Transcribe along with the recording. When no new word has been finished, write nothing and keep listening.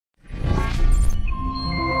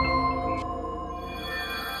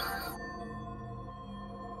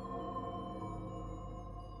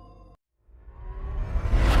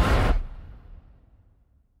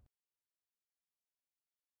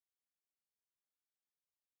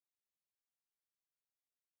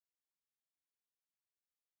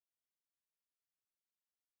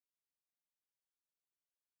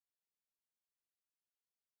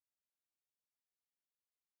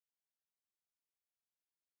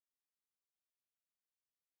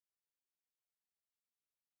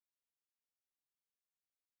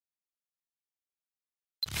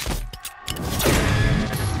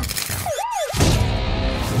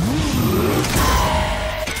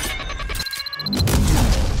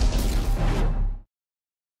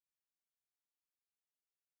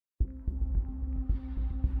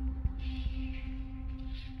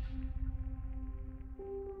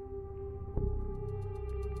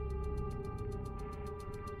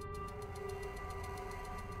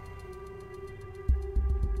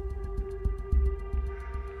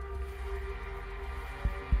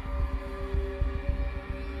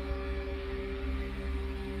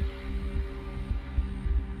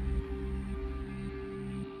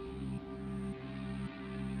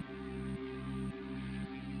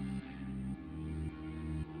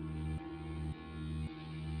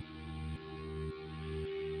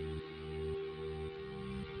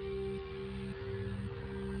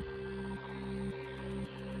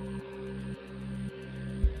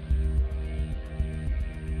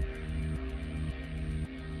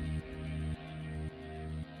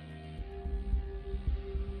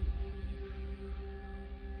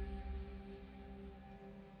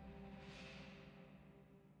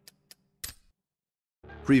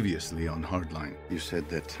Previously on Hardline, you said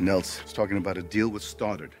that Nels was talking about a deal with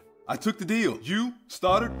Stoddard. I took the deal. You,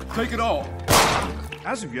 Stoddard, take it all.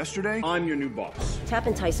 As of yesterday, I'm your new boss. Tap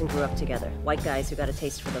and Tyson grew up together. White guys who got a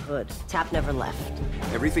taste for the hood. Tap never left.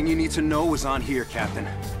 Everything you need to know is on here, Captain.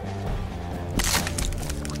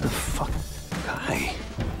 What the fuck? Guy.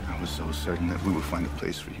 I was so certain that we would find a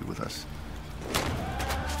place for you with us.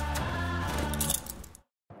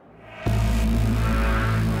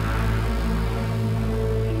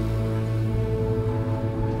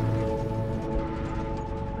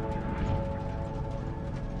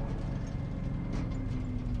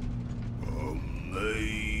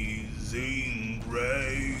 Amazing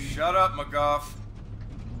grace. Shut up, McGough.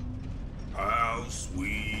 How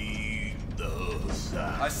sweet the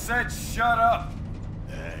sound. I said shut up.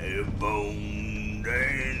 A bone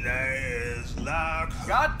and ass like.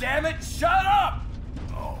 God damn it, shut up!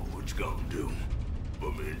 Oh, what you gonna do?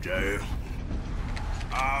 Put me in jail?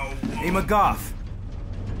 Hey, McGough.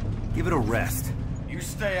 Give it a rest. You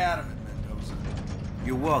stay out of it, Mendoza.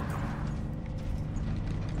 You're welcome.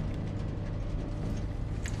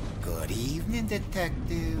 Good evening,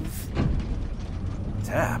 Detective.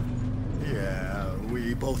 Tap. Yeah,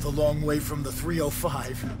 we both a long way from the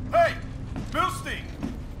 305. Hey, Milstein,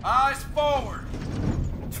 eyes forward.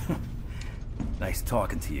 Nice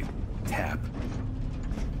talking to you, Tap.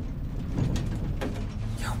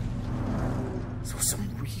 Yo, so some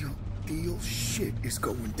real deal shit is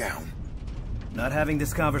going down. Not having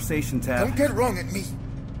this conversation, Tap. Don't get wrong at me.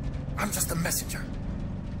 I'm just a messenger.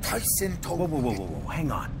 Tyson told me... Whoa,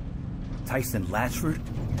 hang on. Tyson Latchford?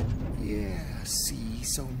 Yeah, see,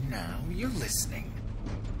 so now you're listening.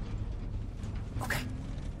 Okay,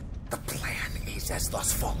 the plan is as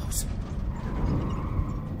thus follows.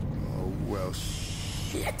 Oh, well,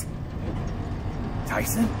 shit.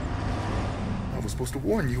 Tyson? I was supposed to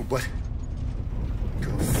warn you, but...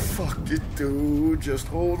 Go fuck it, dude. Just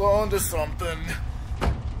hold on to something.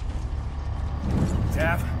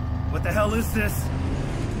 Tap, what the hell is this?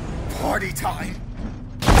 Party time!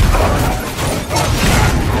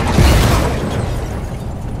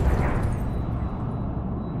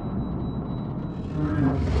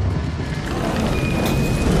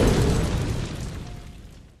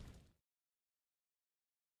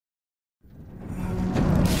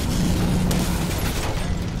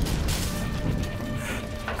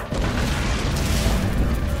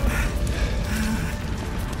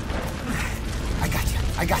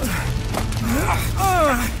 I got you.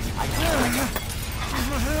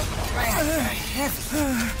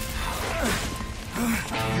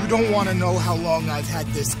 You don't want to know how long I've had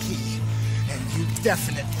this key, and you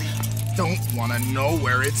definitely don't want to know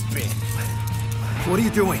where it's been. What are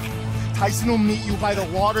you doing? Tyson will meet you by the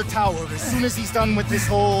water tower as soon as he's done with this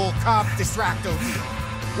whole cop distracto deal.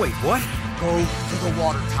 Wait, what? Go to the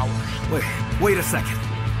water tower. Wait a second.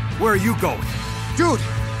 Where are you going? Dude,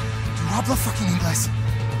 you habla fucking English.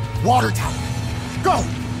 Water tower. Go!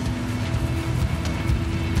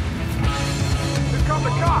 Here come the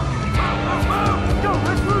cops! Move! Go,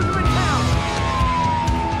 let's lose them in town!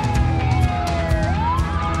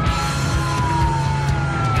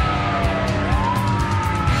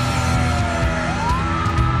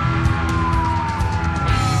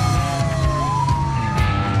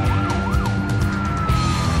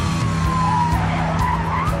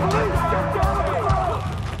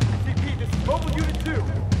 CP, this is Mobile Unit 2.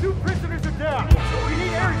 2 prisoners are down. We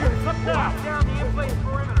need air units up now. Down the in-place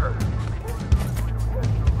perimeter.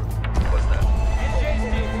 What's that? NJ's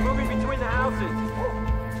team moving between the houses.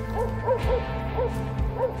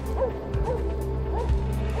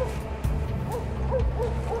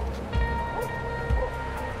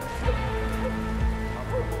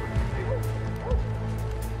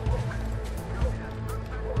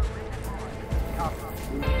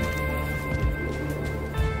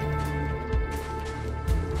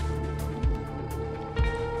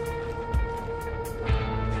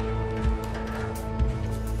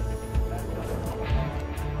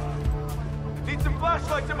 Need some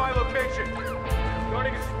flashlights at my location.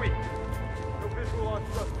 Starting a sweep. No visual on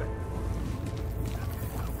suspect.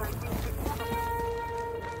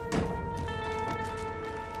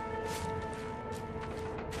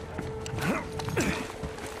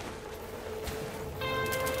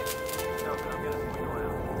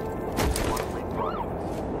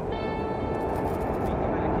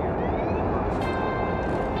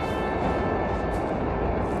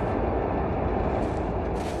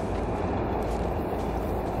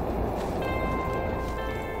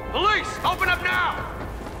 Police! Open up now!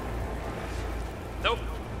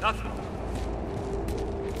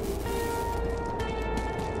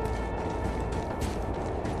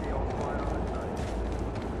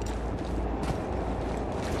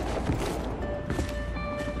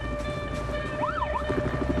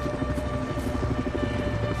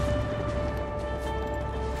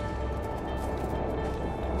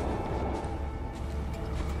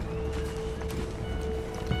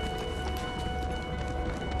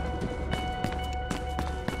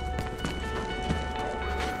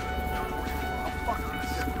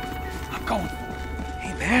 going.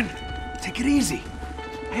 Hey, man. Take it easy.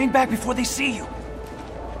 Hang back before they see you.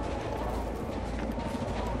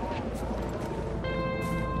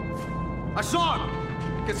 I saw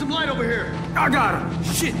him! Get some light over here! I got him.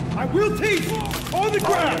 Shit. I will teach! On the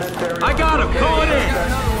ground! I got him. Call it in.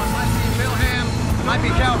 Another one. Might be Milham. Might be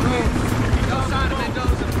Calhoun. No sign of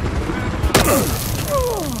Mendoza.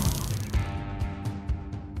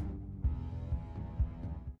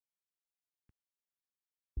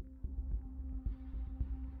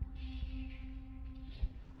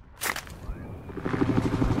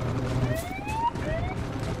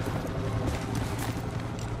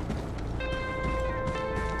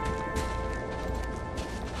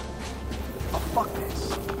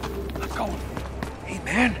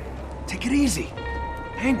 Take it easy.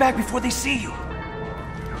 Hang back before they see you.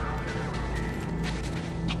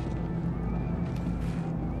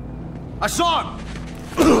 I saw him!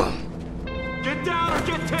 Get down or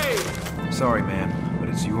get tased! Sorry, man, but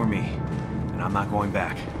it's you or me. And I'm not going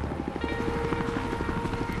back.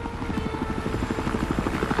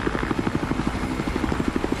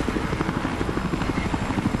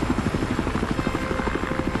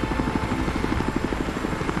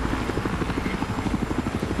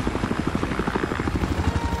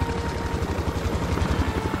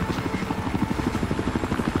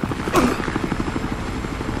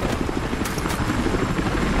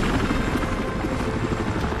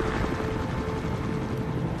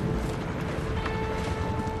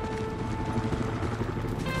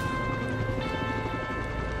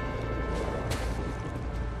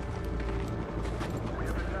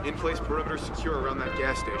 In-place perimeter secure around that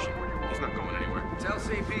gas station. He's not going anywhere. Tell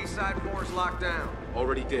CP side 4's locked down.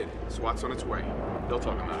 Already did. SWAT's on its way. They'll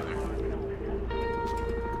talk him out of there.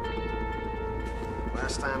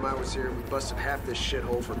 Last time I was here, we busted half this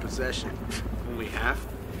shithole for possession. Only half?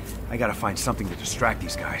 I gotta find something to distract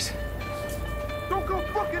these guys. Don't go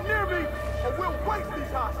fucking near me, or we'll waste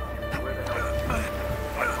these hostages! Where the hell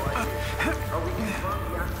are we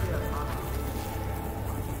confirmed we actually have hostages?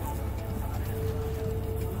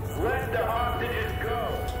 Let the hostages go!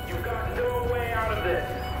 You've got no way out of this!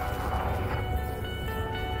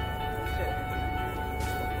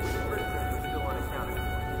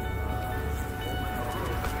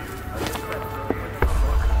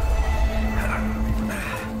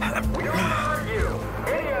 We don't hurt you!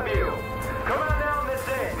 Any of you! Come on down this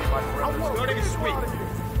end! Starting is sweet.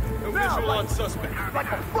 No visual on suspect.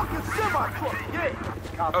 Like a fucking semi-truck,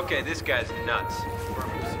 yeah! Okay, this guy's nuts.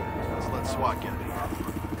 Let's let SWAT get me.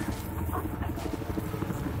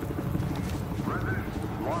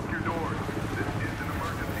 Lock your doors. This is an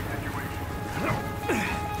emergency situation.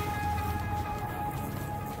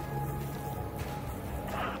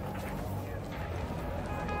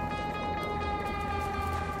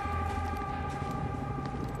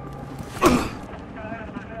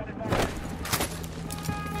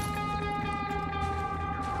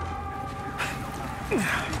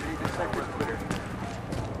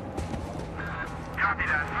 Copy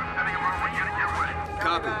that. Sending them over. Unit your way.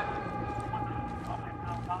 Copy.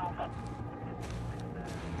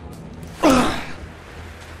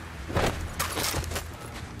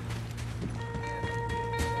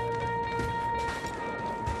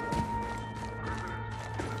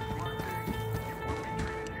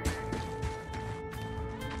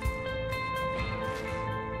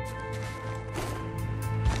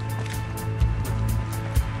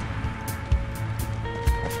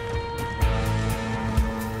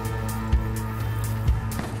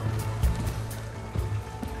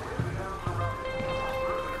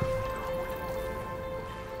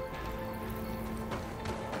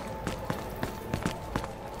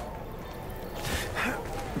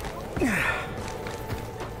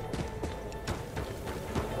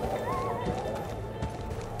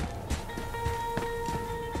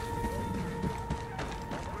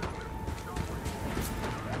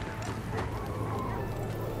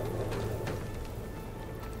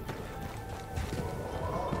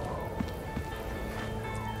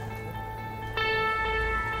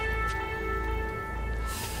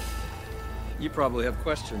 You probably have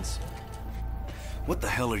questions. What the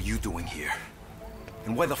hell are you doing here?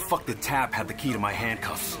 And why the fuck did Tap have the key to my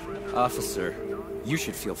handcuffs? Officer, you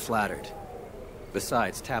should feel flattered.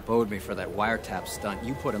 Besides, Tap owed me for that wiretap stunt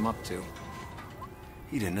you put him up to.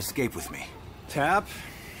 He didn't escape with me. Tap?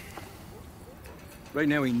 Right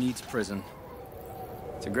now he needs prison.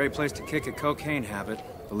 It's a great place to kick a cocaine habit.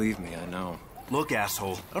 Believe me, I know. Look,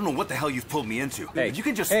 asshole, I don't know what the hell you've pulled me into. Hey, but you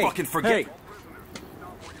can just hey, fucking forget. Hey.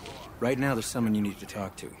 Right now there's someone you need to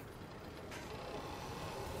talk to.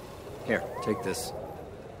 Here, take this.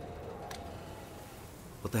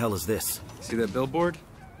 What the hell is this? See that billboard?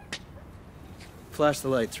 flash the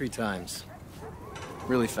light 3 times.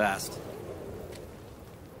 Really fast.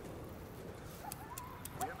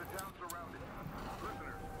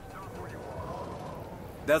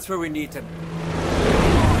 That's where we need to...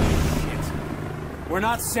 Oh, shit. We're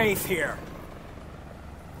not safe here.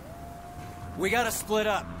 We gotta split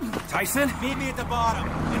up. Tyson? Meet me at the bottom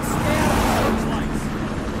and stay out of the searchlights.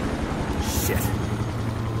 Shit.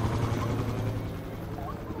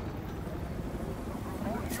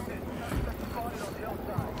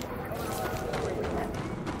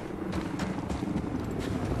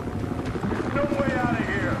 No way out of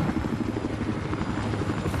here.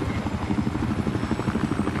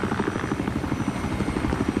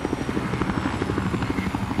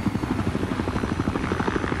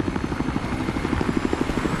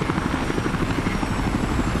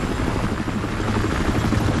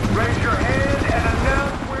 Raise your hand and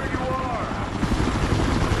announce where you are.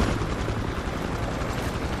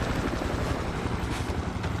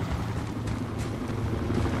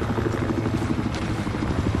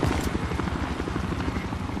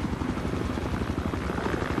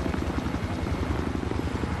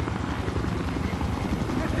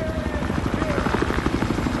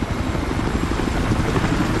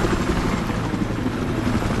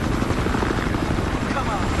 Come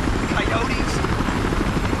on, coyotes.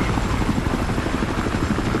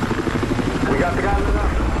 We got the guy lit up.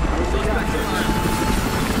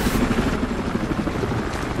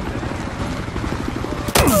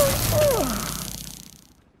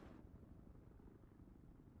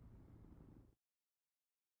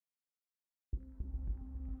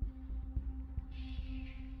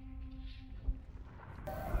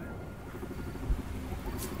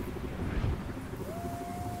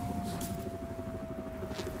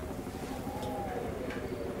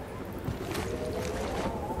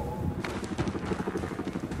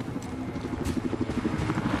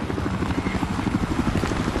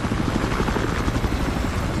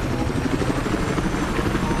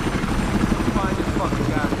 Find this fucking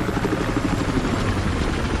guy.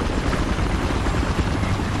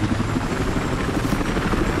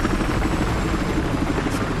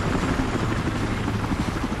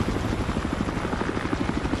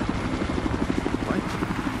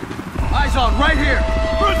 Eyes on, right here!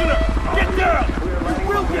 Prisoner! Get down! You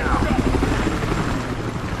will get down.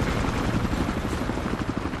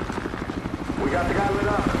 We got the guy lit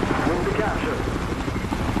up. Move to capture.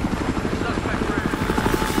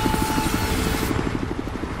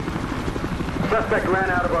 Suspect ran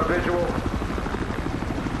out of our visual.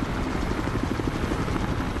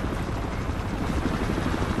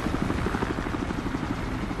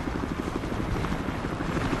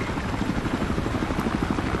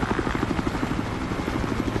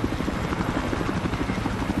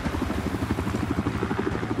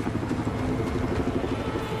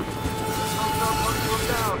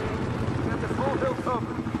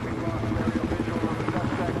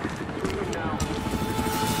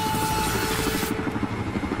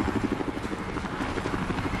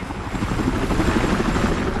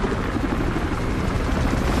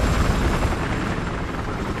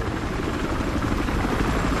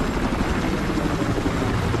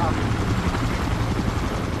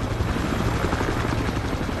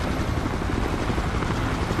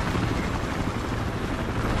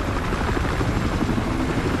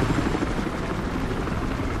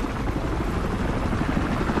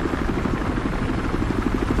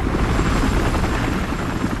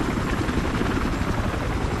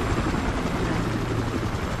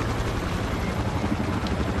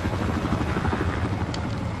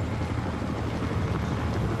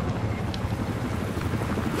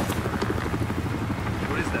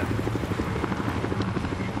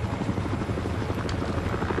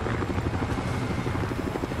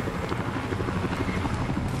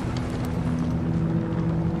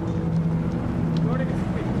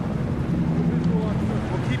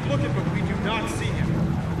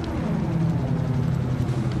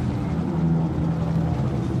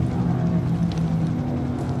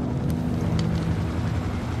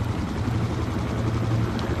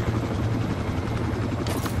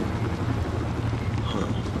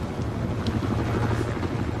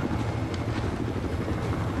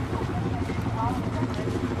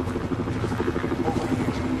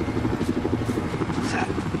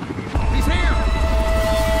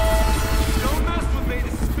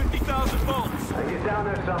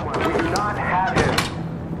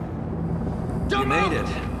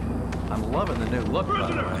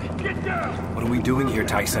 What are we doing here,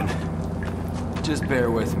 Tyson? Just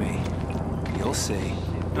bear with me. You'll see.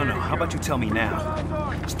 No, how about you tell me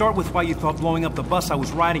now? Start with why you thought blowing up the bus I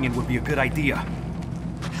was riding in would be a good idea.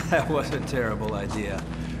 That was a terrible idea,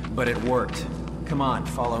 but it worked. Come on,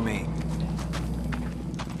 follow me.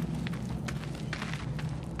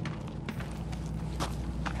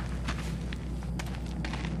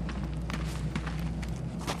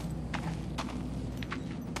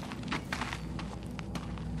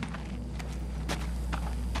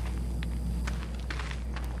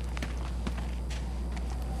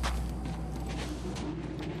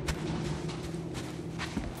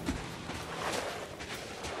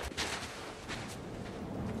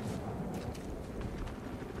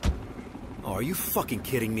 Are you fucking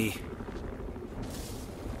kidding me?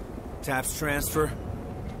 Taps transfer?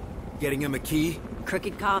 Getting him a key?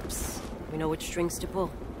 Crooked cops. We know which strings to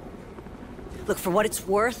pull. Look, for what it's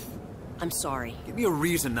worth, I'm sorry. Give me a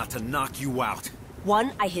reason not to knock you out.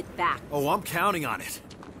 One, I hit back. Oh, I'm counting on it.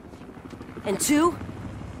 And two,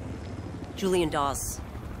 Julian Dawes.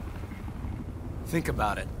 Think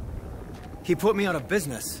about it. He put me out of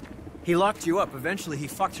business. He locked you up. Eventually, he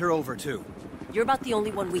fucked her over, too. You're about the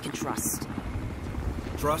only one we can trust.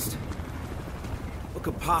 Trust? What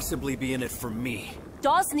could possibly be in it for me?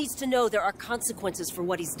 Dawes needs to know there are consequences for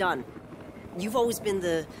what he's done. You've always been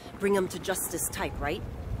the bring him to justice type, right?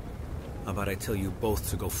 How about I tell you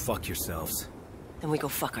both to go fuck yourselves? Then we go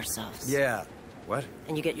fuck ourselves. Yeah. What?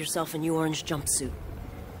 And you get yourself a new orange jumpsuit.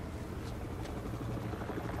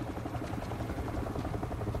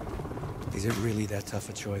 Is it really that tough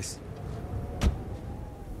a choice?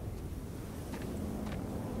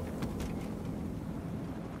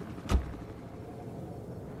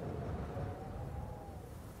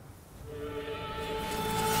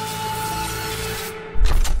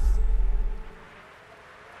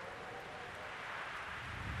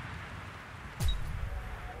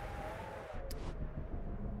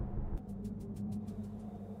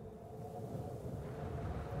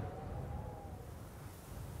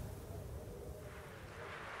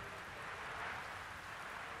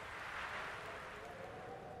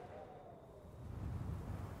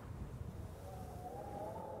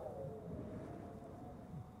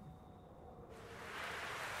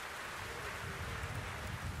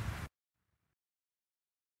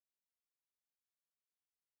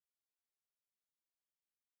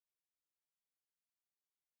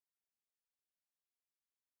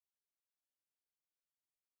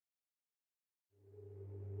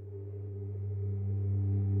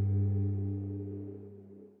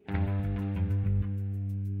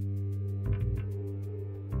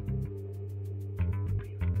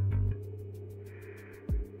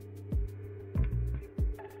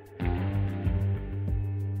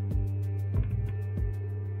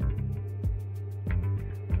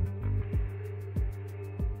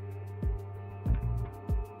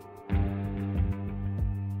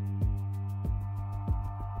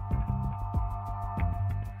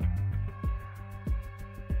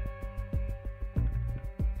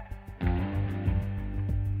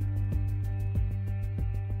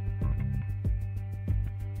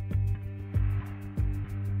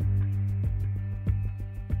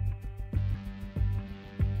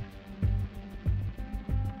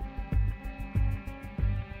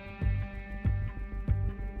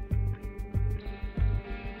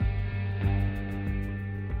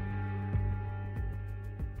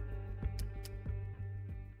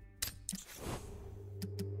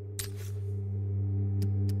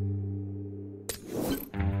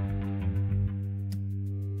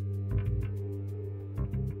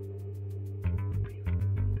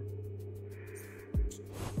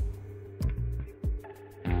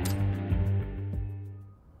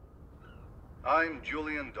 I'm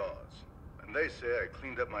Julian Dawes, and they say I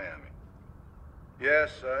cleaned up Miami. Yes,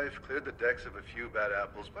 I've cleared the decks of a few bad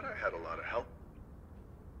apples, but I had a lot of help.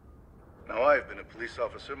 Now, I've been a police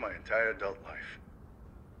officer my entire adult life.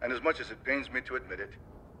 And as much as it pains me to admit it,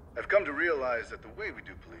 I've come to realize that the way we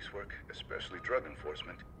do police work, especially drug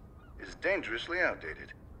enforcement, is dangerously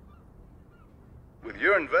outdated. With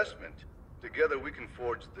your investment, together we can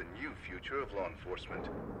forge the new future of law enforcement.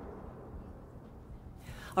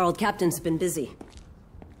 Our old captain's been busy.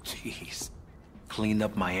 Jeez. Cleaned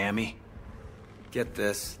up Miami? Get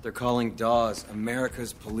this. They're calling Dawes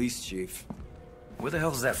America's police chief. Where the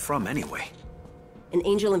hell's that from, anyway? An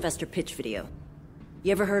angel investor pitch video.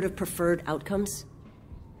 You ever heard of preferred outcomes?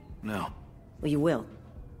 No. Well, you will.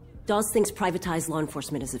 Dawes thinks privatized law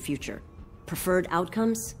enforcement is the future. Preferred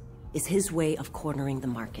outcomes is his way of cornering the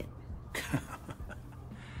market.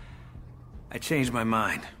 I changed my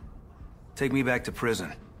mind. Take me back to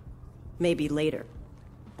prison. Maybe later.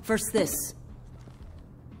 First this.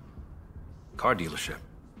 Car dealership.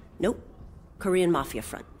 Nope. Korean mafia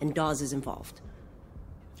front, and Dawes is involved.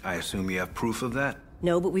 I assume you have proof of that?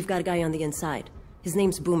 No, but we've got a guy on the inside. His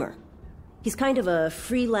name's Boomer. He's kind of a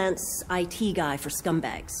freelance IT guy for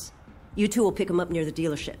scumbags. You two will pick him up near the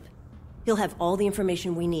dealership. He'll have all the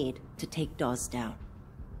information we need to take Dawes down.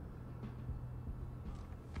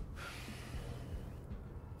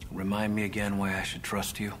 Remind me again why I should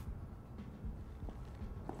trust you.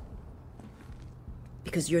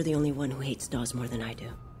 Because you're the only one who hates Dawes more than I do.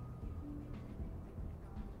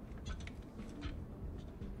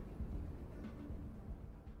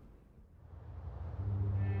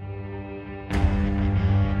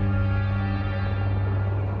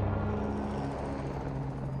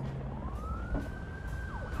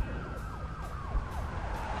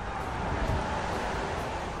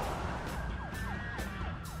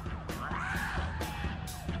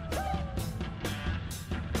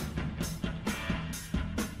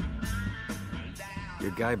 Your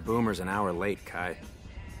guy Boomer's an hour late, Kai.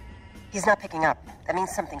 He's not picking up. That means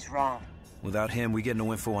something's wrong. Without him, we get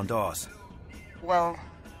no info on Dawes. Well,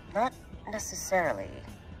 not necessarily.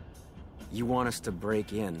 You want us to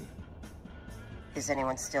break in? Is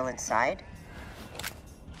anyone still inside?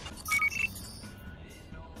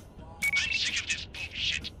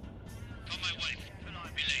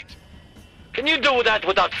 Can you do that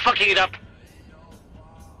without fucking it up?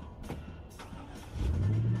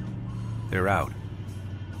 They're out.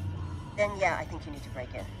 Then yeah, I think you need to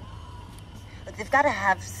break in. Look, they've got to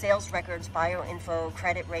have sales records, bio info,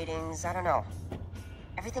 credit ratings, I don't know.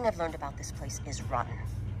 Everything I've learned about this place is rotten.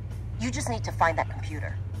 You just need to find that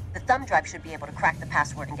computer. The thumb drive should be able to crack the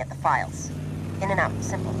password and get the files. In and out,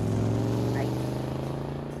 simple. Right?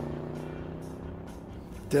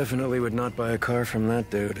 Definitely would not buy a car from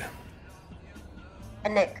that dude.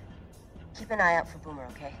 And Nick, keep an eye out for Boomer,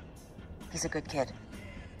 okay? He's a good kid.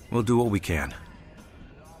 We'll do what we can.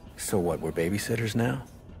 So what, we're babysitters now?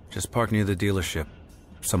 Just park near the dealership.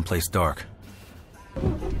 Someplace dark.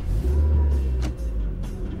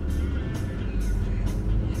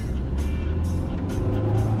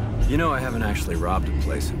 You know, I haven't actually robbed a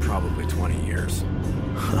place in probably 20 years.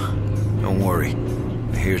 Don't worry.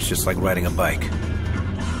 I hear it's just like riding a bike.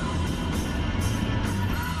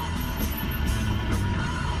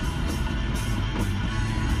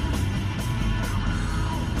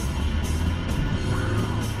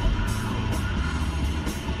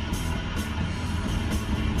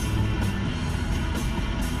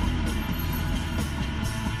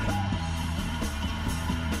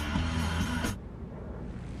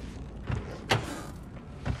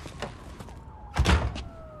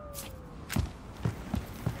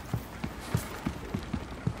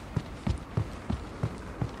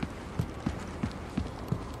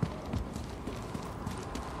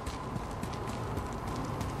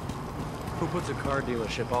 Who puts a car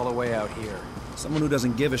dealership all the way out here? Someone who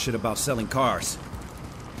doesn't give a shit about selling cars.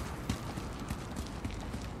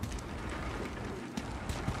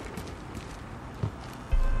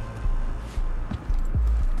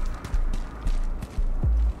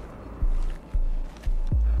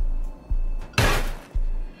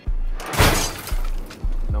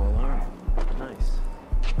 No alarm. Nice.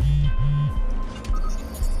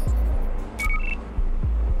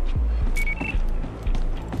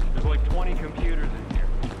 There's like 20 computers in here.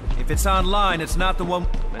 If it's online, it's not the one...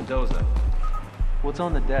 Mendoza, what's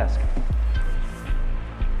on the desk?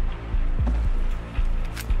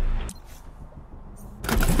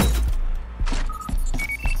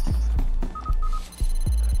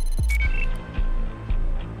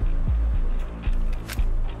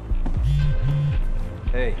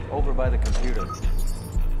 Hey, over by the computer.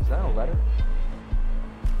 Is that a letter?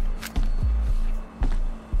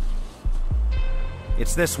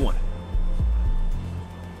 It's this one.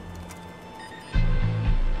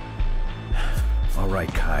 All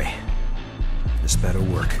right, Kai. This better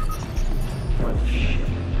work. What the shit?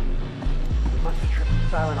 Must have tripped the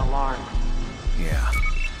silent alarm. Yeah.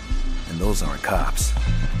 And those aren't cops.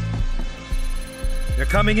 They're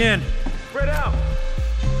coming in. Spread out!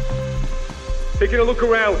 Taking a look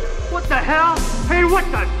around. What the hell? Hey, what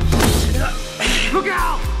the? Look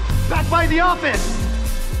out! Back by the office!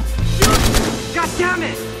 God damn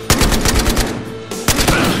it!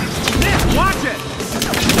 Nick, watch it!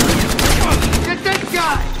 Get this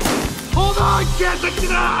guy! Hold on,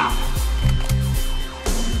 Jessica!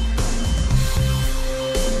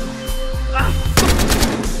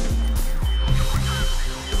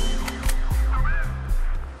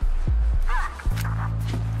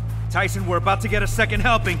 Tyson, we're about to get a second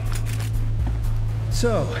helping.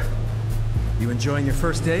 So, you enjoying your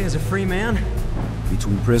first day as a free man?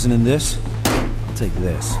 Between prison and this, I'll take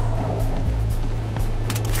this.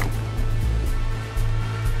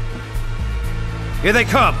 Here they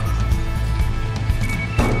come!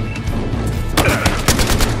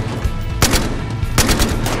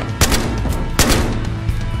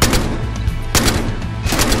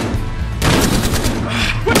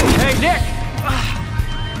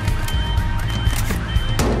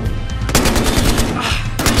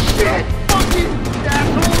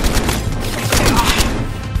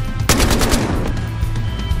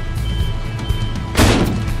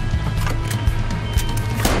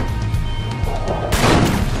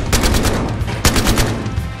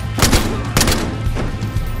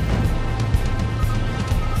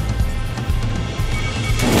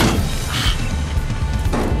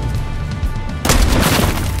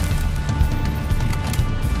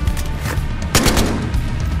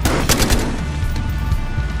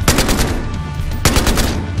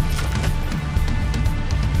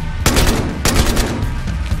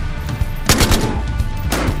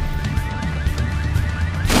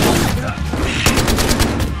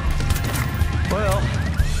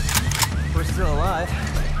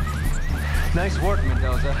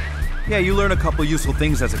 Yeah, you learn a couple useful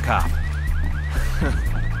things as a cop.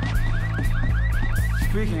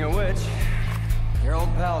 Speaking of which, your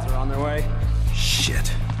old pals are on their way.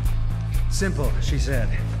 Shit. Simple, she said.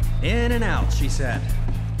 In and out, she said.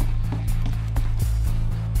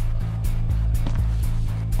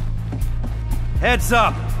 Heads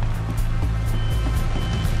up!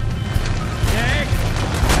 Nick!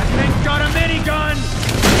 That thing's got a minigun!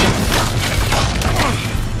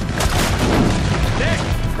 Nick!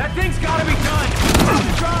 That thing's gotta be done!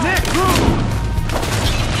 Nick, move!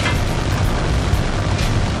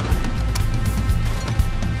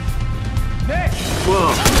 Nick!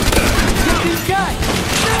 Whoa! Get these guys!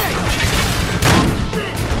 Nick!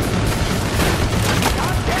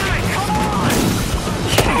 God damn it! Come on!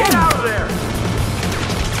 Get out of there!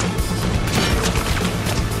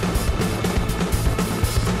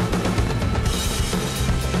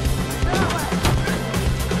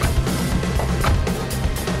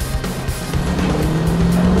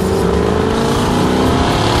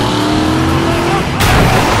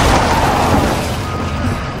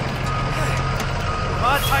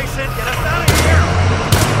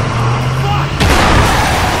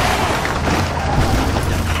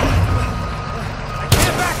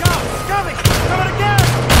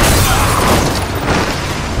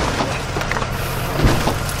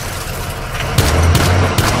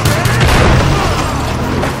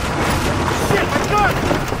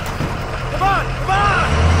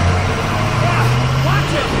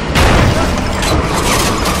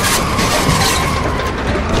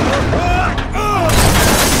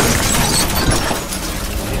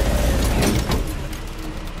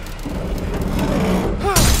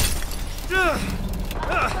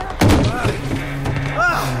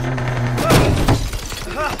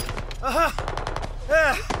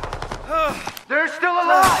 They're still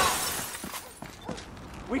alive!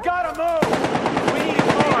 We gotta move! We need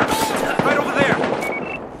more! Right over there!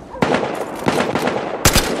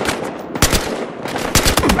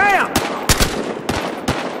 Bam!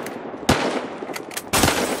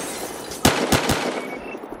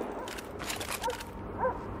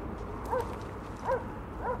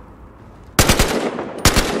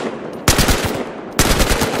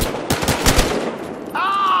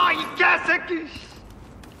 Ah, you gasek!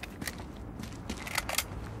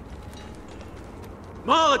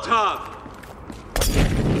 Molotov!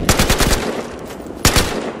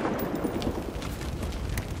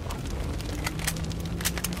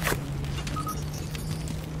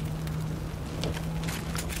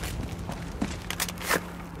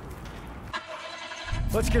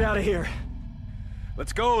 Let's get out of here.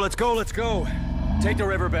 Let's go, let's go, let's go. Take the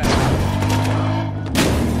river back.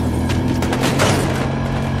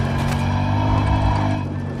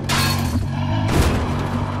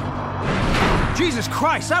 Jesus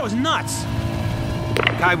Christ, that was nuts!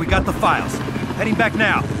 Kai, we got the files. Heading back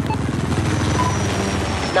now.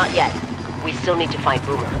 Not yet. We still need to find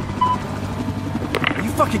Boomer. Are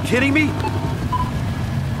you fucking kidding me?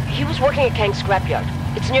 He was working at Kang's scrapyard.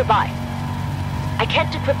 It's nearby. I can't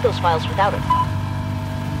decrypt those files without him.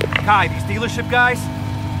 Kai, these dealership guys,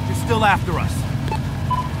 they're still after us.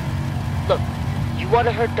 Look, you want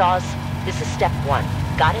to hurt Dawes? This is step one.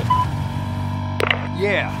 Got it?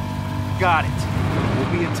 Yeah, got it.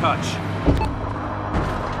 We'll be in touch.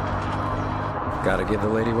 Gotta give the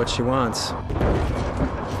lady what she wants.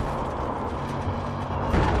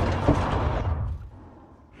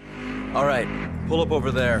 All right, pull up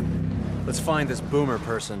over there. Let's find this Boomer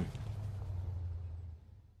person.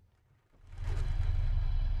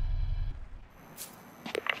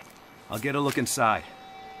 I'll get a look inside.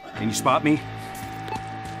 Can you spot me?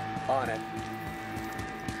 On it.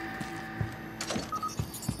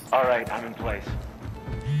 All right, I'm in place.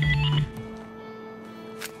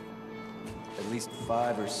 At least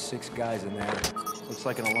 5 or 6 guys in there. Looks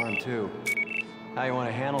like an alarm, too. How you want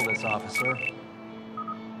to handle this, officer?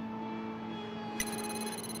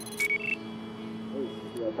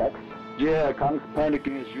 Yeah, Kong's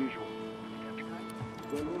panicking as usual.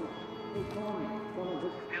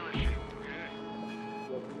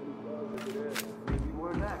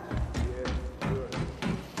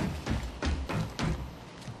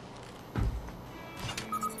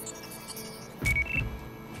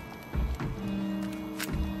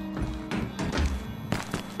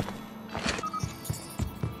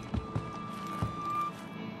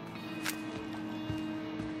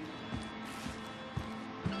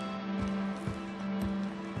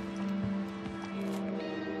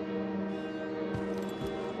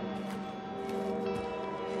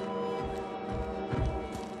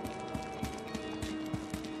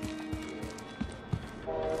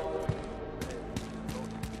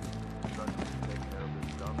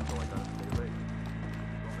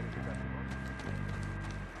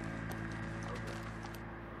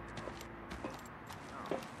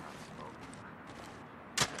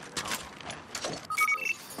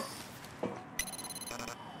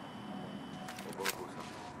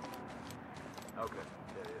 Okay,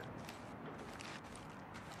 yeah.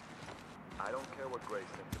 I don't care what Grace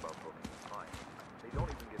thinks about booking the client. They don't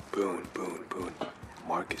even get... Boone.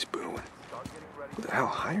 Marcus Boone. Who the hell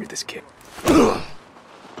hired this kid?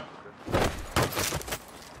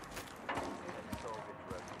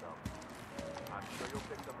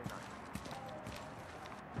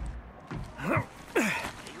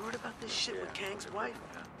 Shit with Kang's wife?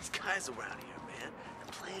 These guys around here, man,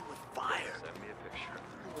 they're playing with fire. Send me a picture. I don't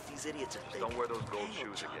know what these idiots are Just thinking. don't wear those gold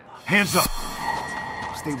shoes again. Hands up!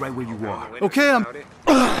 Stay right where you are. Okay, I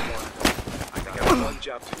got one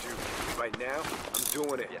job to do. Right now, I'm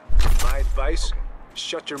doing it. My advice,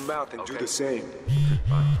 shut your mouth and do the same.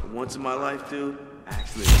 For once in my life, dude, I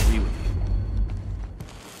actually agree with you.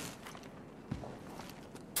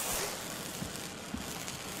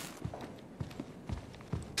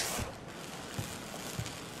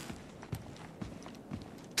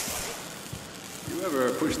 You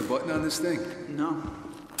ever push the button on this thing? No.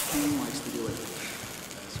 King likes to do it.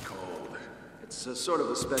 That's cold. It's a sort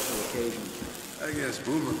of a special occasion. I guess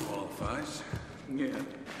Boomer qualifies. Yeah.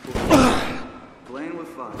 Playing with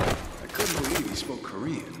fire. I couldn't believe he spoke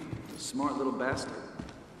Korean. A smart little bastard.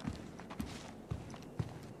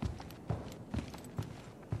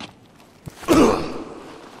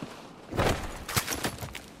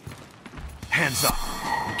 Hands up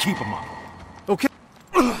and keep them up. Okay.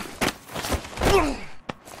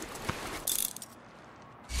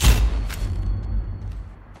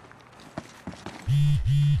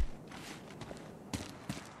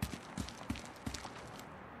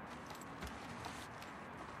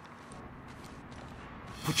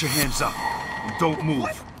 Put your hands up and don't move.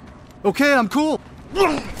 What? Okay, I'm cool.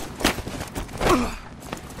 Then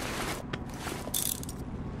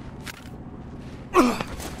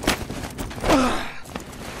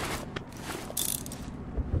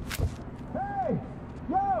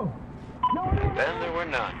there were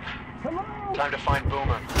none. Time to find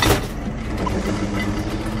Boomer.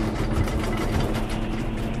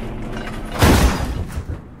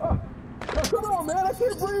 Come on, man, I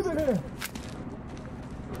can't breathe in here.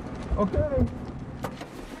 Okay.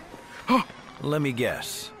 Let me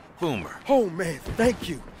guess. Boomer. Oh, man, thank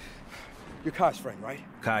you. You're Kai's friend, right?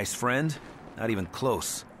 Kai's friend? Not even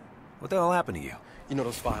close. What the hell happened to you? You know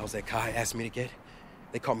those files that Kai asked me to get?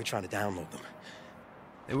 They caught me trying to download them.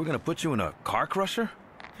 They were gonna put you in a car crusher?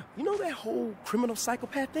 You know that whole criminal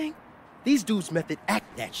psychopath thing? These dudes method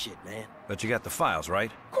act that shit, man. But you got the files,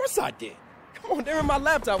 right? Of course I did. Come on, they're in my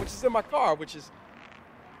laptop, which is in my car, which is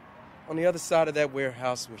on the other side of that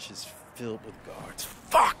warehouse, which is filled with guards.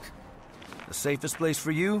 Fuck! The safest place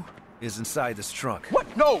for you is inside this trunk.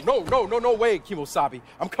 What? No way, Kimosabi.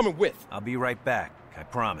 I'm coming with. I'll be right back, I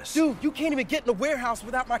promise. Dude, you can't even get in the warehouse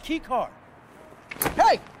without my key card.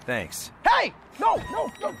 Hey! Thanks. Hey! No!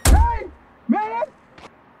 Hey! Man!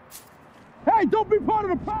 Hey, don't be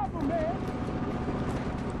part of the problem, man!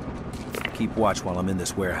 Keep watch while I'm in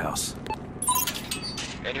this warehouse.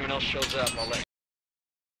 Anyone else shows up, I'll let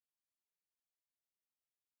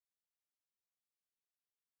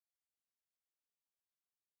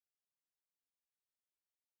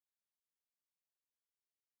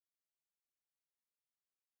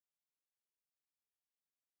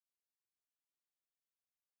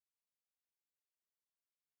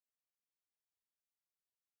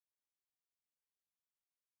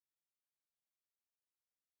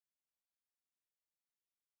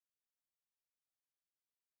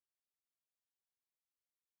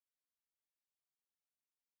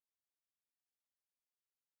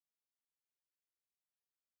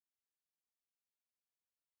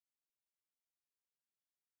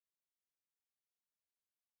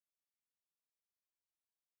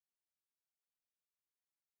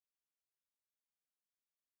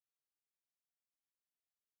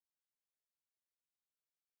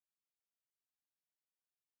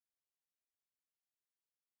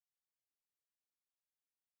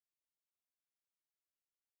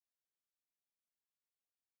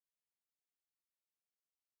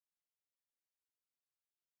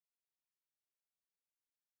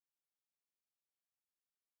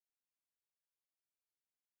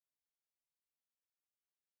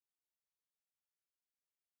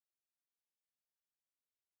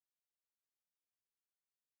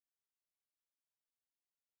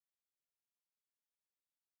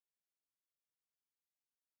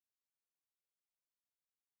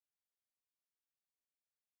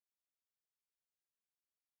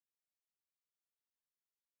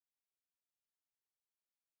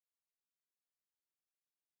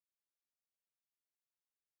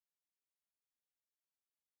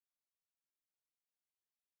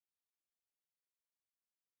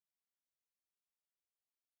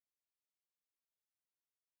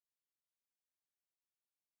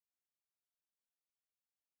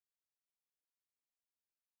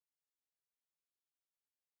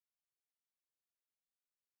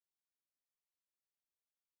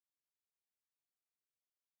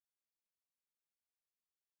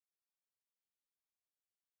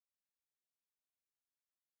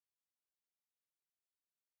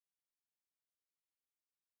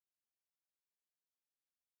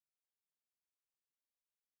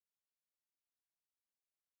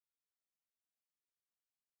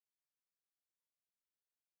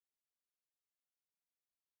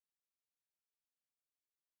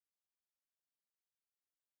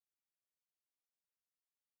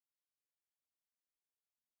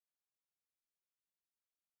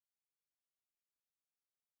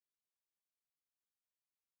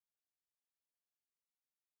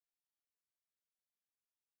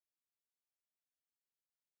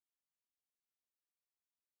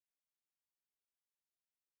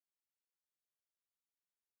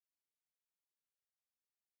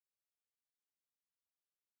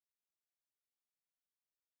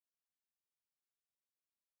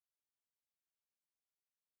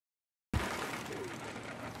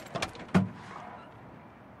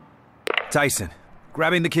Tyson,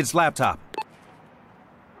 grabbing the kid's laptop.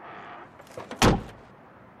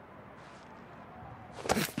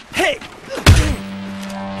 Hey!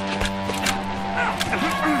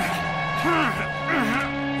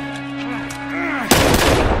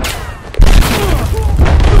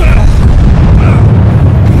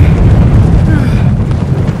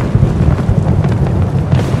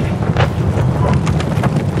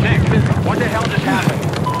 What the hell just happened?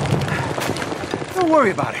 Don't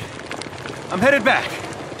worry about it. I'm headed back.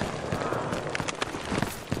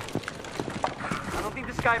 I don't think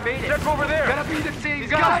this guy made it. Check over there. Gotta be the same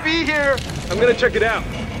He's guy. gotta be here. I'm gonna check it out.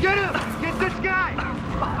 Get him! Get this guy!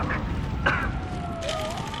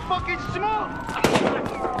 Fucking smoke!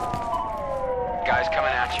 Guys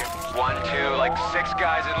coming at you. 1, 2, like 6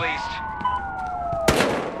 guys at least.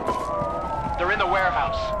 They're in the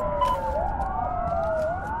warehouse.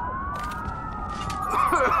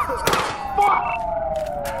 Fuck!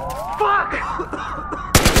 Fuck!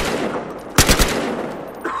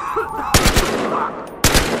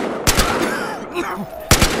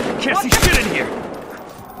 Can't see shit in here!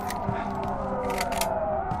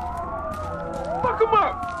 Fuck him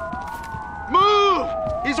up! Move!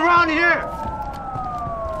 He's around here!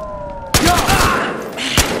 Yo!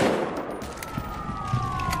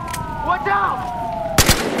 Watch out!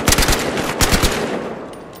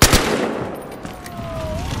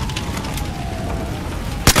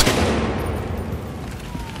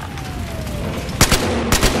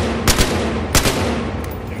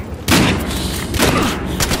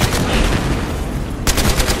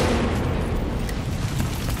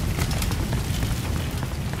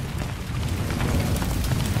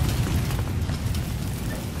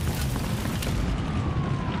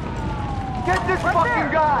 Get this fucking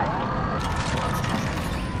guy!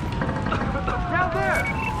 Down there!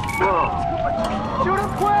 Shoot him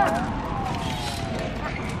quick!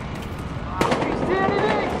 You see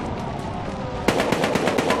anything?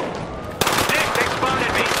 Nick, they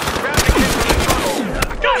spotted me. Grab the kid from the tunnel.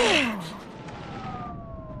 I got him!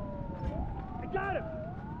 I got him!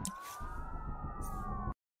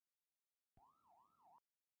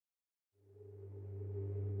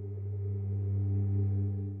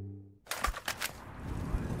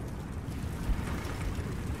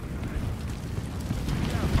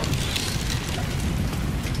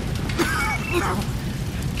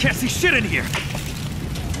 Can't see shit in here!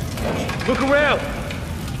 Look around.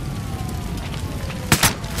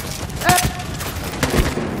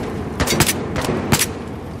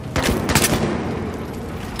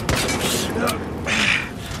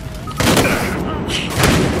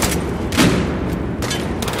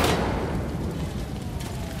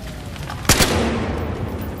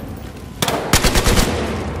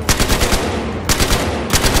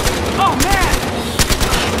 Oh man!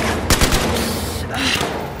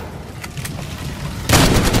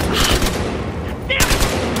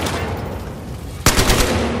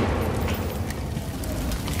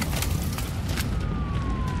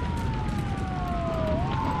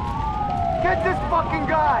 Get this fucking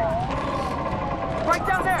guy! Right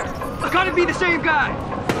down there! Gotta be the same guy!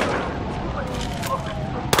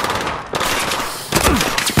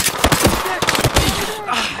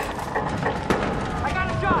 I got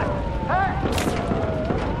a shot! Hey!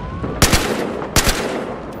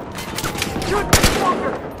 Shoot this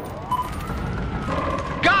fucker!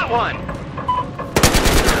 Got one!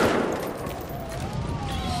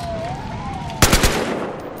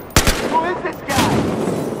 Who is this guy?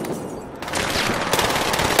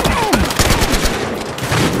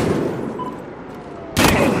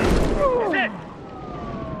 That's it!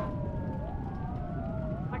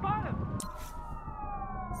 I got him!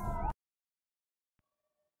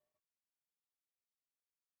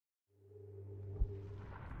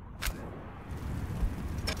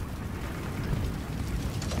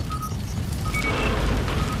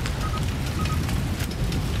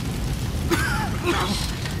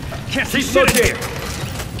 Can't see shit in here!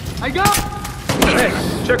 I got him! Hey,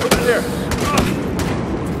 check over there.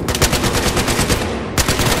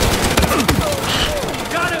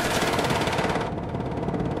 Got him!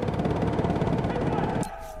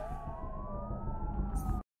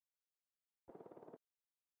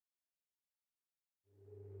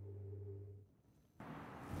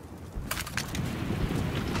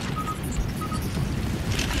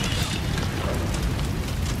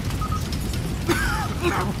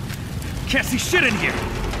 Can't see shit in here!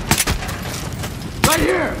 Right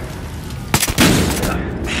here!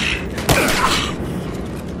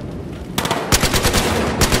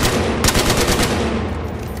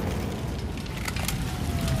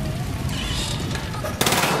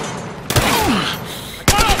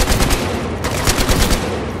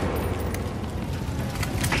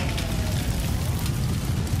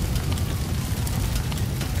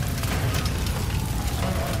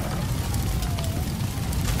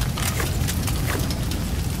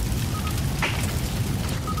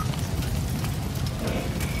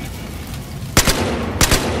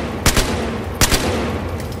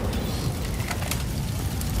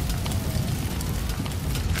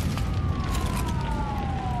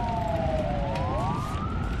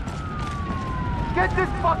 Get this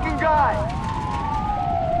fucking guy!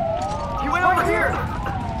 He went over here!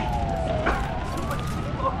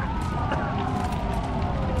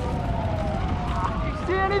 You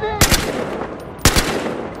see anything?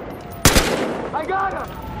 I got him!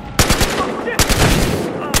 Oh, shit!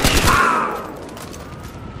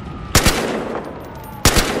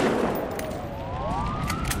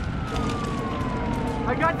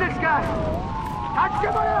 I got this guy!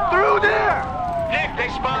 Through there! Nick, they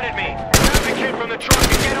spotted me. Grab the kid from the truck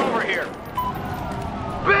and get over here.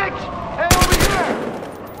 Bitch! Hey, over here!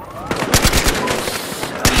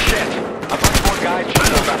 Shit! A bunch more guys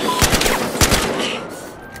shooting us.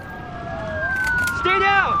 Stay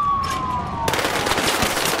down!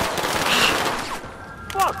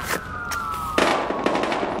 Fuck!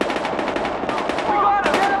 We got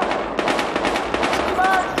him! Get him! Come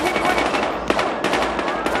on!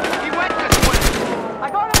 He went this way. I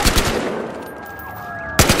got him!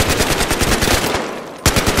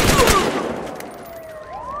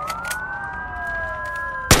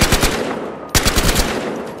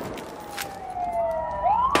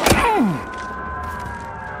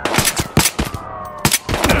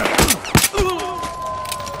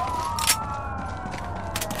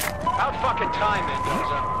 About fucking time,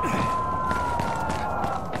 Mendoza.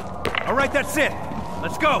 All right, that's it.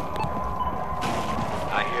 Let's go.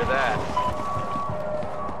 I hear that.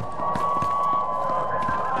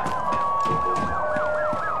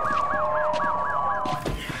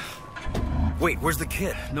 Wait, where's the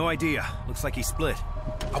kid? No idea. Looks like he split.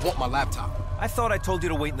 I want my laptop. I thought I told you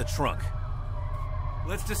to wait in the trunk.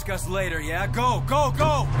 Let's discuss later, yeah? Go, go,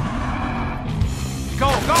 go!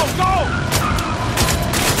 Go, go, go!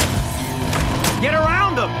 Get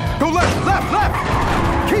around him! Go left, left, left!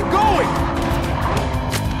 Keep going!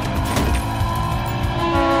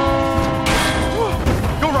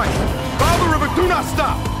 Go right! Follow the river, do not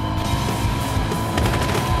stop!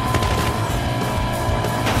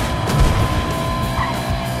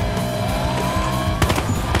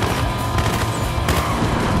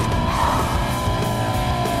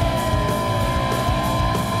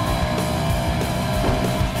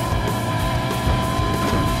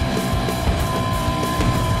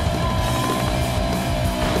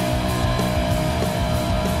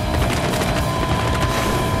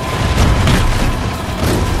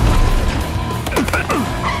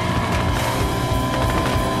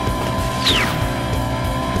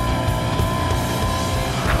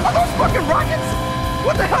 Fucking rockets?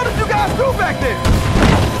 What the hell did you guys do back there?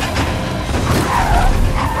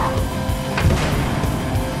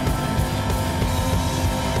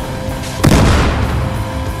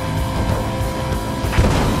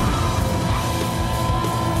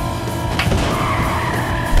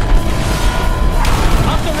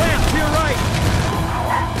 Off the ramp, to your right.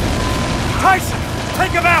 Tyson,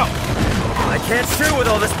 take him out. I can't shoot with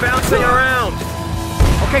all this bouncing around.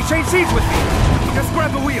 Okay, change seats with me. Just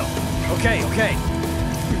grab the wheel. Okay, okay.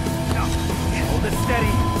 Hold it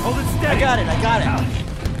steady. Hold it steady. I got it, I got it.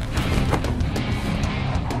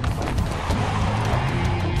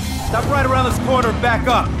 Stop right around this corner and back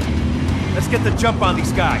up. Let's get the jump on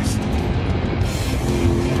these guys.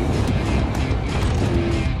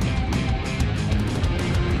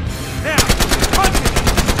 Now, punch it!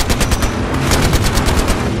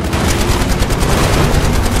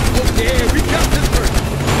 Okay, we got this first.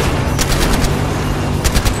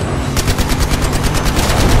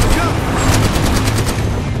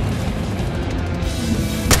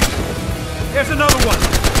 There's another one.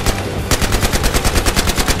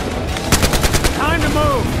 Time to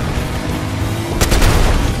move.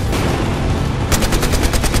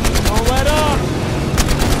 Don't let up.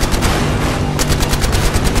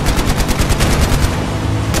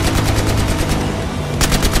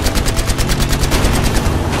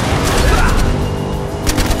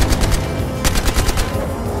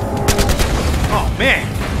 Oh, man.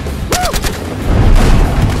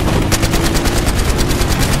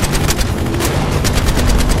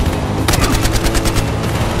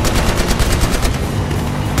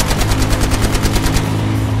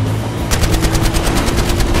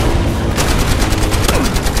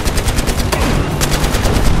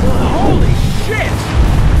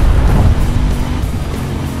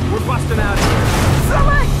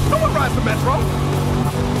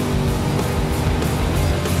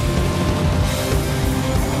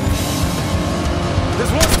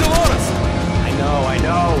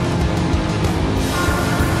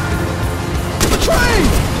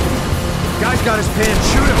 Guy's got his pin.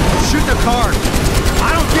 Shoot him. Shoot the car.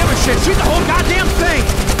 I don't give a shit. Shoot the whole goddamn thing.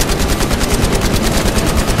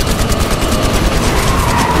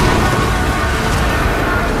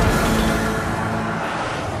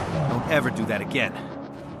 ever do that again.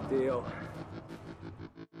 Deal.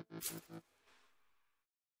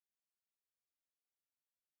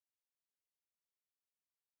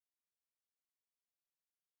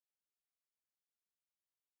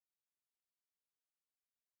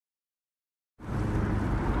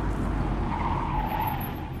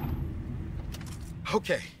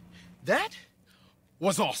 Okay, that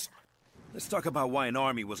was awesome. Let's talk about why an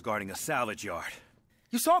army was guarding a salvage yard.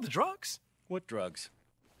 You saw the drugs? What drugs?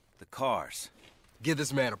 The cars. Give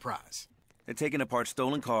this man a prize. They're taking apart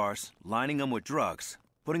stolen cars, lining them with drugs,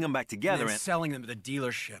 putting them back together and selling them to the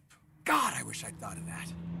dealership. God, I wish I'd thought of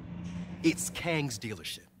that. It's Kang's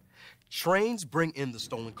dealership. Trains bring in the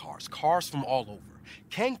stolen cars, cars from all over.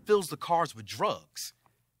 Kang fills the cars with drugs.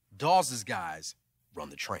 Dawes' guys run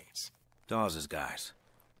the trains. Dawes' guys?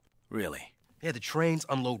 Really? Yeah, the trains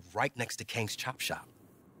unload right next to Kang's chop shop.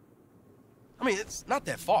 I mean, it's not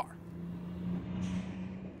that far.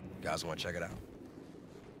 You guys want to check it out?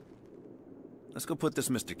 Let's go put this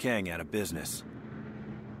Mr. Kang out of business.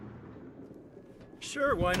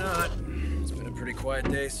 Sure, why not? It's been a pretty quiet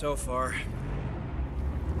day so far.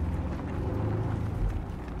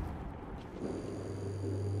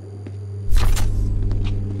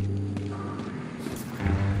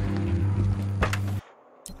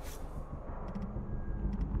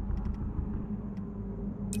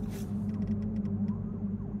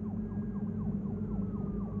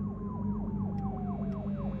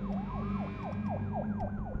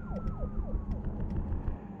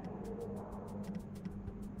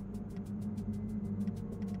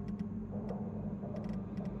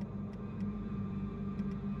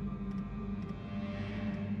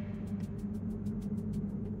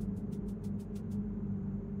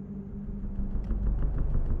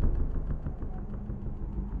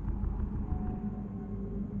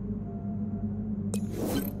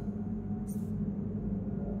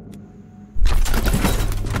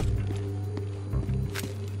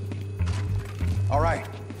 All right,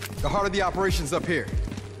 the heart of the operation's up here.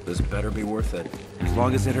 This better be worth it. As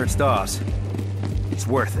long as it hurts Dawes, it's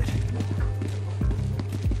worth it.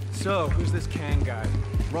 So, who's this Kang guy?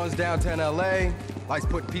 Runs downtown LA, likes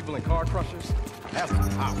putting people in car crushers. Has a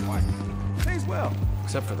hot wife. Pays well.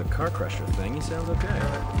 Except for the car crusher thing, he sounds okay.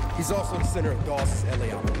 He's also the center of Dawes'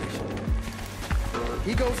 LA operation.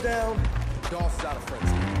 He goes down, Dawes is out of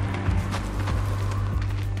frenzy.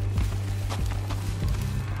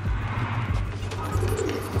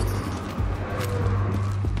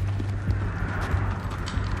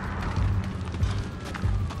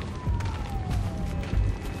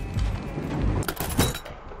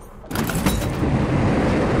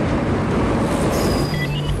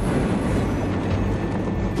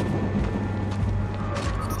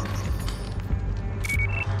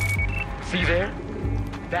 See there?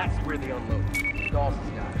 That's where they unload. Dawes'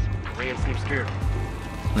 guys. Rand seems scared.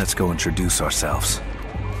 Let's go introduce ourselves.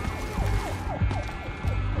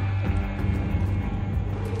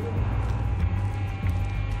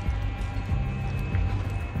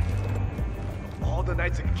 All the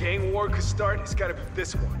nights a gang war could start, it's gotta be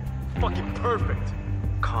this one. Fucking perfect.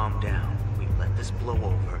 Calm down. We let this blow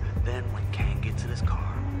over. Then when Kang gets in his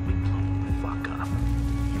car, we blow him the fuck up.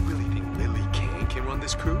 You really think Lily Kang can run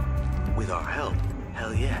this crew? With our help,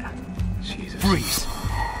 hell yeah. Jesus. Freeze!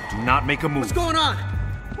 Do not make a move. What's going on?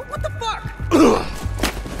 What the fuck?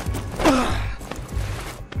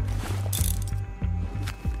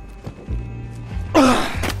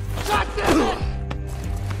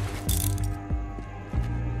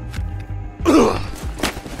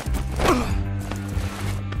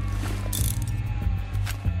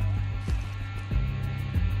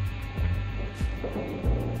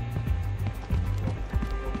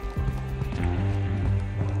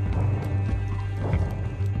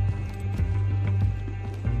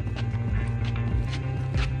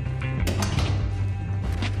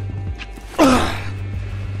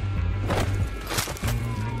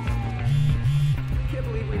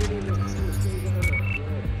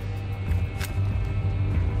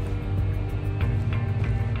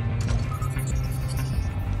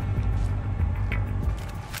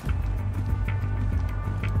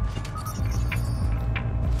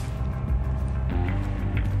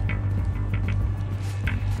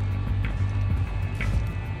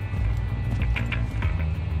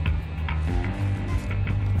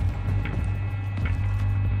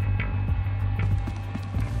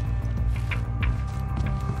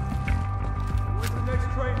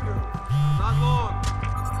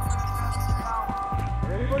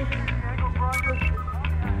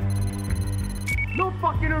 No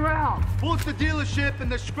fucking around. Both the dealership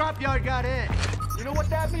and the scrapyard got in. You know what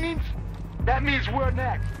that means? That means we're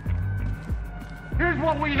next. Here's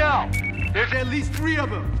what we know. There's at least 3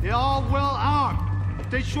 of them. They're all well armed.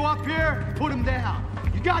 If they show up here, put them down.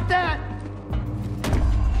 You got that?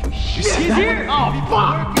 Shit! He's here! Oh,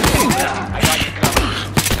 fuck! I got you covered.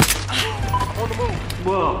 On the move.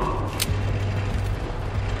 Whoa.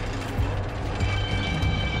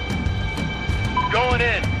 Going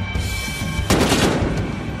in.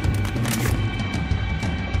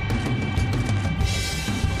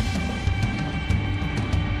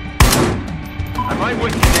 I'm right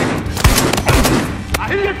with you, Nick. I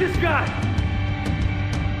hit this guy!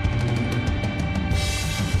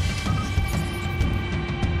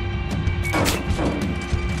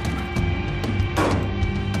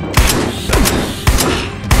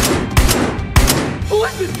 Who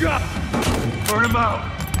is this guy? Burn him out.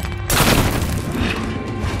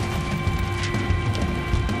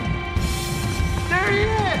 There he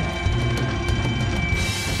is!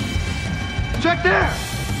 Check there!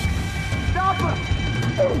 Stop him!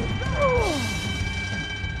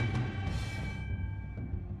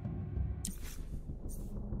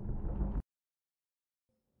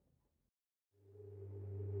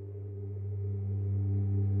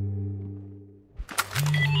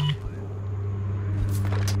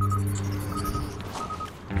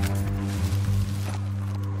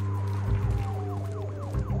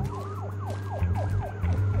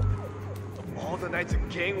 All the nights a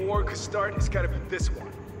gang war could start, it's gotta be this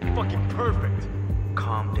one. Fucking perfect.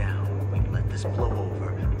 Calm down. We let this blow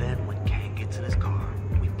over. Then when Kang gets in his car,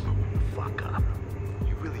 we blow him the fuck up.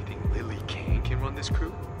 You really think Lily Kane can run this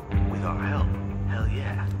crew? With our help. Hell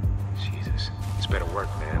yeah. Jesus. This better work,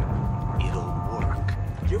 man. It'll work.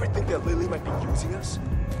 You ever think that Lily might be using us?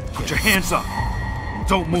 Put your hands up.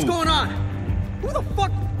 Don't move. What's going on? Who the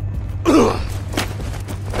fuck?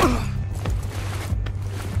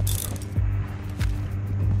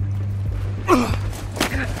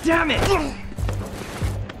 God damn it!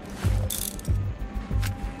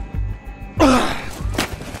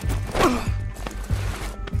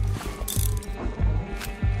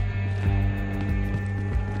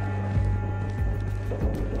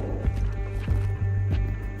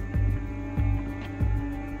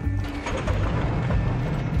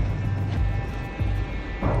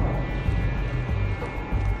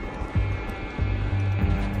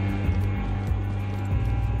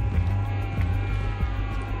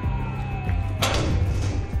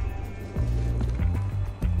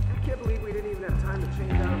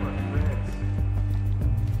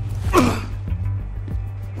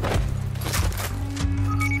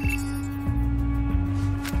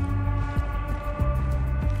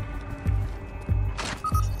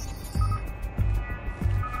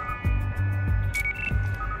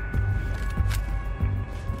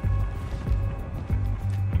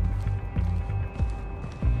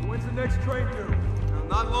 Next train due?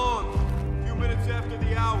 Not long. A few minutes after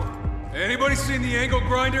the hour. Anybody seen the angle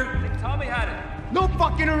grinder? I think Tommy had it. No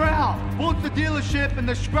fucking around! Both the dealership and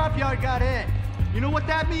the scrapyard got in. You know what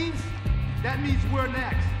that means? That means we're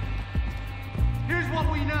next. Here's what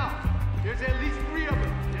we know. There's at least 3 of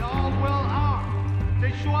them. They're all well armed. If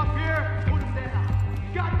they show up here, put them down.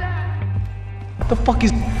 You got that? What the fuck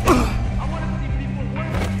is... I want to see people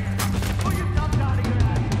working here. Pull your thumbs out of your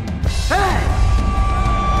ass. Hey!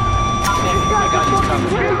 I got you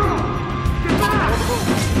covered. Get back!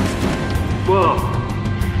 Whoa.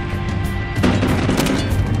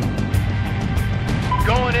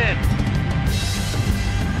 Going in.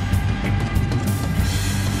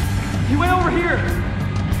 He went over here.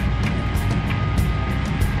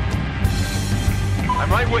 I'm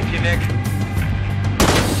right with you, Nick.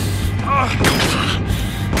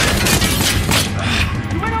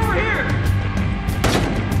 He went over here.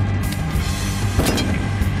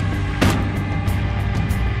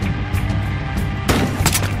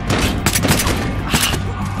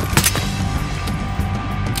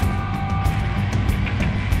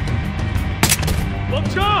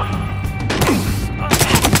 Let's go!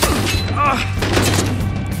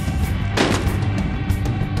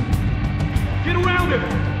 Get around him!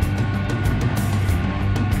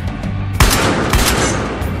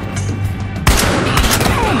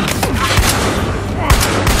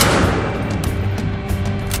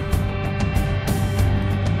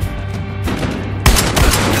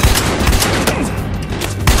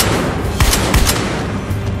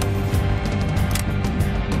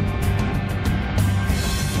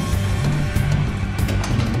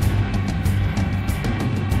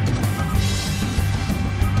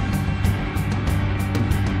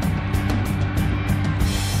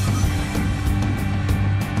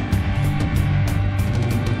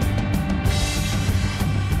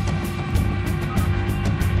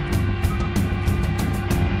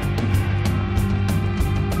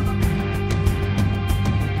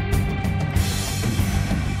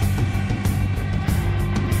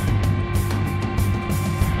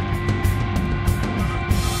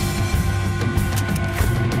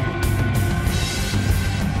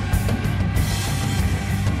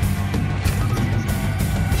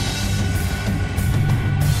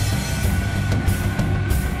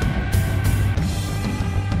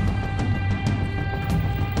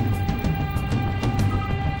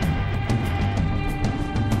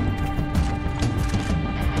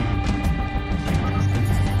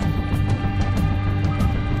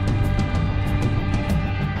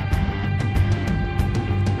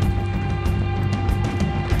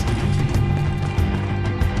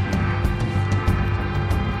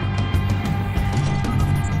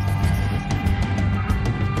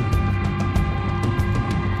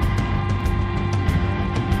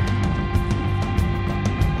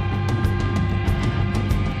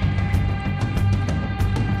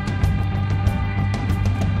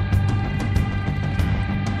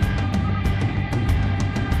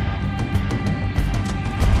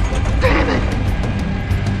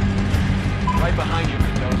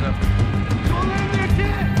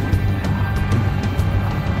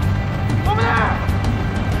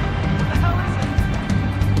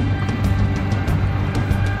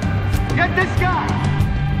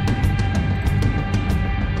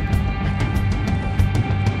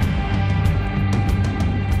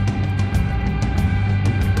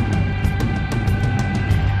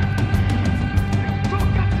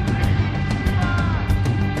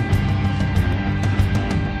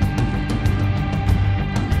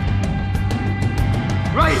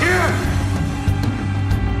 hear?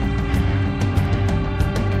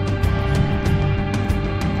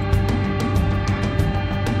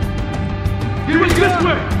 He was this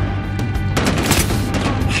way!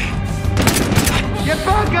 Get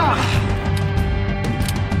back up!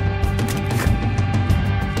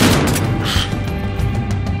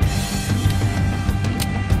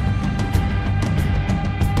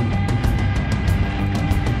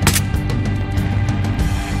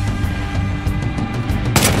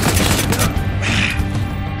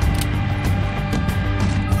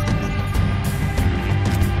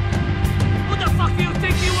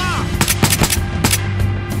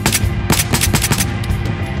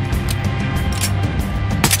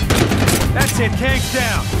 Kang's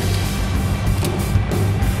down.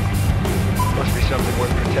 Must be something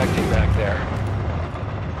worth protecting back there.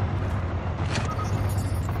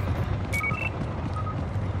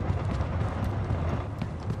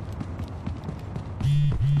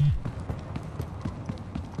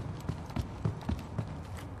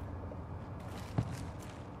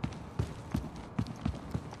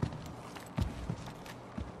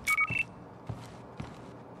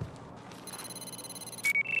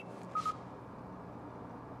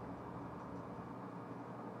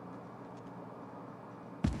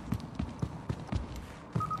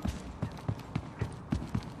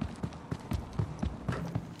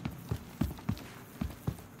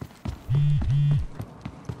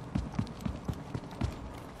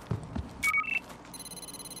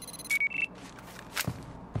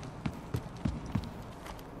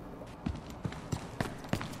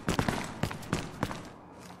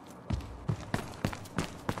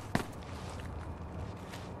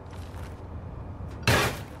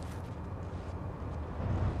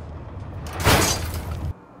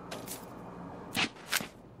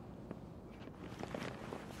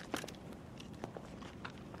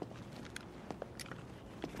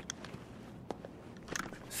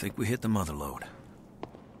 Think we hit the mother load.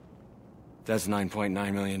 That's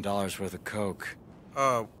 $9.9 million worth of coke.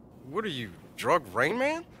 What are you, drug Rain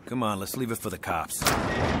Man? Come on, let's leave it for the cops.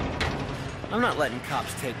 I'm not letting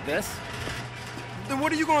cops take this. Then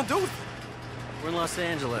what are you gonna do with it? We're in Los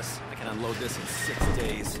Angeles. I can unload this in 6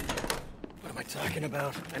 days. What am I talking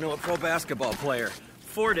about? I know a pro basketball player.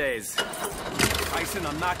 4 days. Tyson,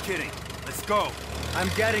 I'm not kidding. Let's go. I'm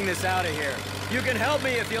getting this out of here. You can help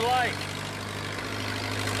me if you like.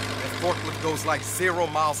 That forklift goes like 0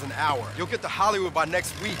 miles an hour. You'll get to Hollywood by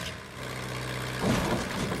next week.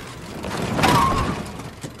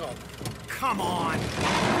 Oh, come on.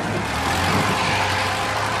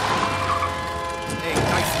 Hey,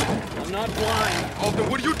 Tyson. I'm not blind. Oh, then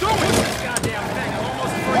what are you doing? This goddamn thing, I'm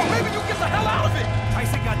almost free. Well, maybe you get the hell out of it.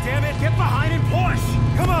 Tyson, goddammit, get behind and push!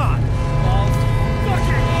 Come on! Balls. Fuck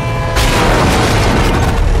it!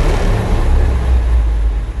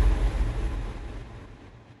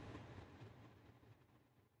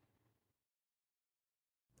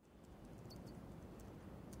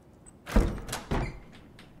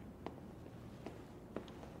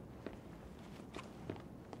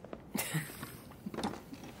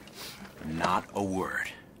 Not a word.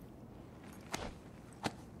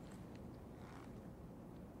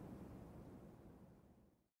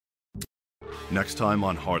 Next time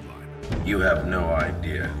on Hardline. You have no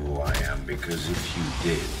idea who I am, because if you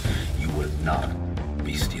did, you would not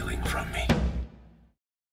be stealing from me.